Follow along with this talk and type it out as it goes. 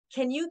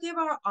Can you give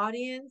our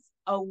audience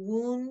a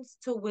wounds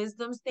to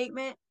wisdom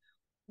statement?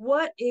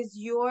 What is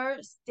your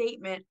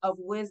statement of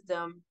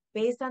wisdom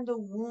based on the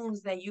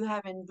wounds that you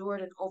have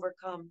endured and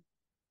overcome?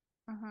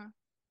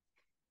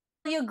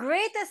 Your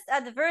greatest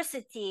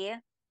adversity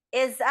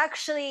is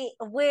actually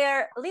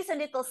where Lisa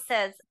Nichols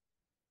says,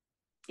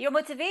 your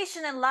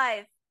motivation in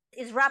life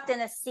is wrapped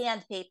in a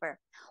sandpaper.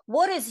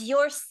 What is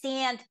your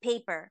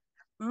sandpaper?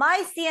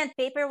 My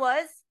sandpaper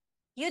was,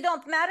 you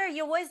don't matter,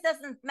 your voice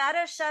doesn't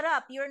matter, shut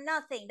up, you're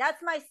nothing.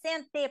 That's my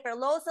sandpaper.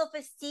 Low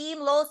self-esteem,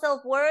 low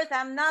self-worth,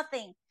 I'm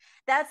nothing.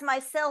 That's my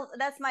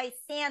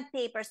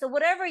sandpaper. So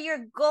whatever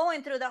you're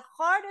going through, the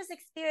hardest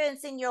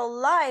experience in your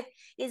life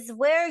is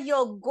where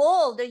your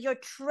gold or your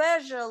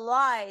treasure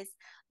lies.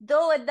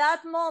 Though at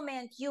that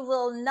moment you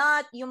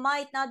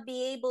might not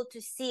be able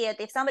to see it.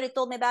 If somebody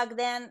told me back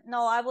then,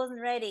 no, I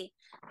wasn't ready.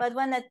 But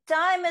when the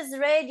time is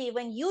ready,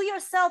 when you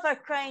yourself are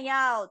crying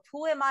out,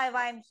 who am I if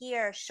I'm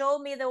here? Show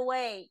me the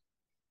way.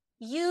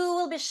 You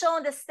will be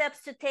shown the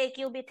steps to take.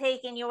 You'll be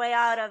taking your way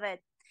out of it.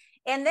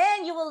 And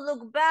then you will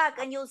look back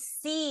and you'll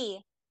see,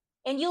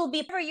 and you'll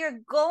be, whenever you're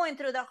going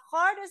through, the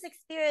hardest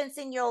experience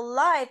in your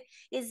life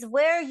is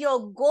where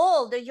your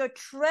gold or your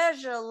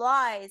treasure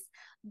lies.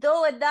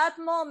 Though at that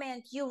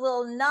moment you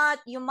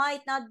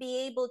might not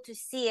be able to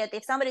see it.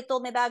 If somebody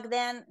told me back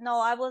then, no,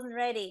 I wasn't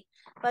ready.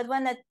 But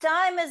when the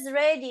time is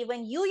ready,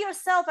 when you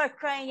yourself are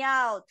crying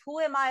out, who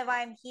am I if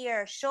I'm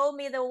here? Show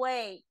me the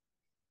way.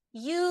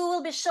 You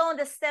will be shown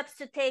the steps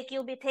to take.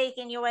 You'll be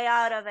taking your way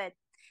out of it.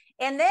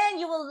 And then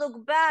you will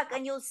look back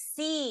and you'll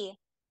see,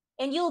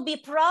 and you'll be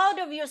proud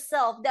of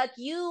yourself that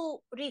you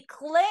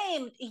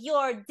reclaimed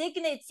your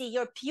dignity,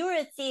 your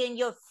purity, and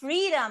your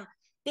freedom,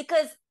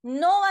 because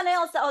no one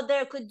else out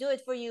there could do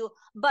it for you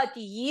but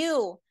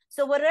you.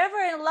 So whatever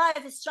in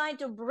life is trying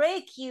to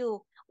break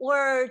you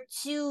or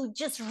to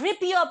just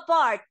rip you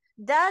apart,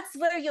 that's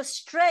where your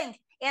strength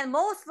and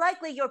most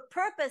likely your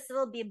purpose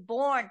will be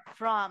born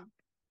from.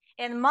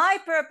 And my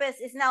purpose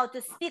is now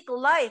to speak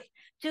life,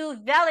 to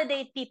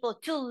validate people,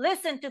 to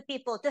listen to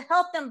people, to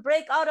help them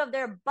break out of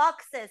their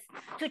boxes,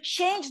 to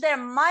change their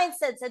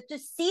mindsets, and to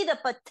see the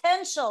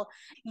potential.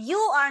 You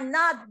are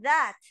not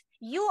that.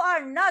 You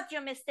are not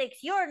your mistakes.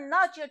 You're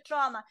not your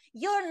trauma.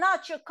 You're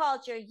not your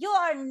culture. You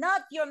are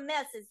not your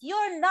messes.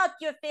 You're not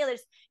your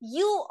failures.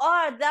 You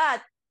are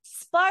that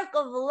spark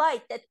of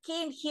light that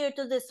came here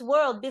to this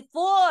world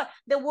before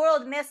the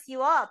world messed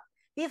you up.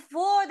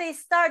 Before they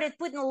started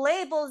putting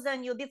labels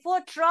on you, before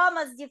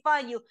traumas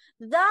define you.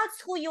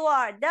 That's who you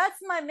are. That's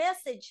my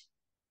message.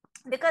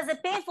 Because the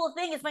painful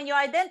thing is when you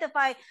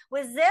identify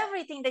with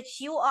everything that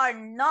you are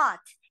not,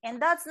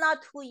 and that's not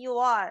who you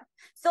are.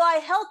 So I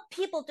help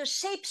people to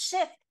shape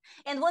shift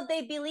in what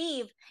they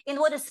believe, in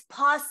what is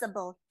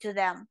possible to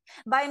them.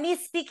 By me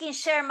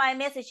share my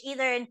message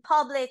either in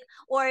public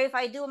or if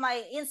I do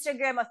my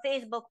Instagram or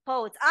Facebook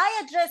posts,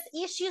 I address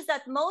issues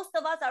that most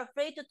of us are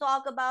afraid to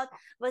talk about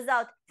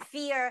without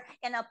fear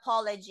and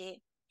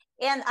apology.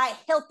 And I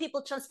help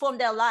people transform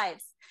their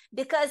lives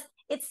because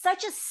it's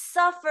such a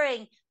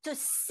suffering to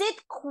sit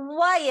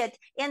quiet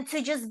and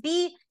to just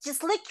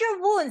lick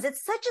your wounds.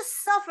 It's such a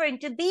suffering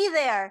to be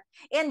there.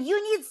 And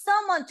you need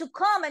someone to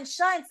come and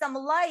shine some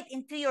light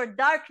into your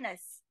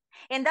darkness.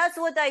 And that's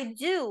what I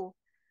do.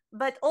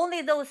 But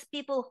only those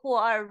people who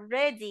are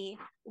ready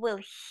will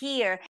hear.